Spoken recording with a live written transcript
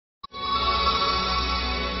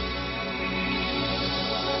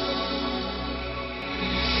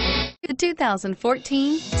The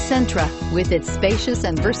 2014 Sentra. With its spacious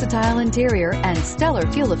and versatile interior and stellar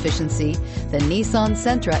fuel efficiency, the Nissan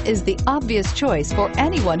Sentra is the obvious choice for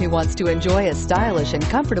anyone who wants to enjoy a stylish and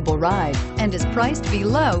comfortable ride and is priced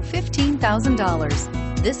below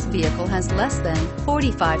 $15,000. This vehicle has less than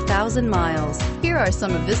 45,000 miles. Here are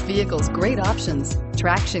some of this vehicle's great options: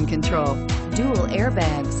 traction control, dual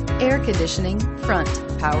airbags, air conditioning, front,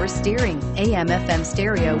 power steering, AM/FM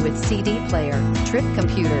stereo with CD player, trip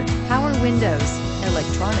computer, power windows,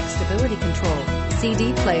 electronic stability control,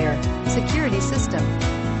 CD player, security system.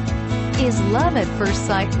 Is love at first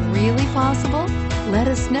sight really possible? Let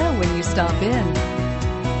us know when you stop in.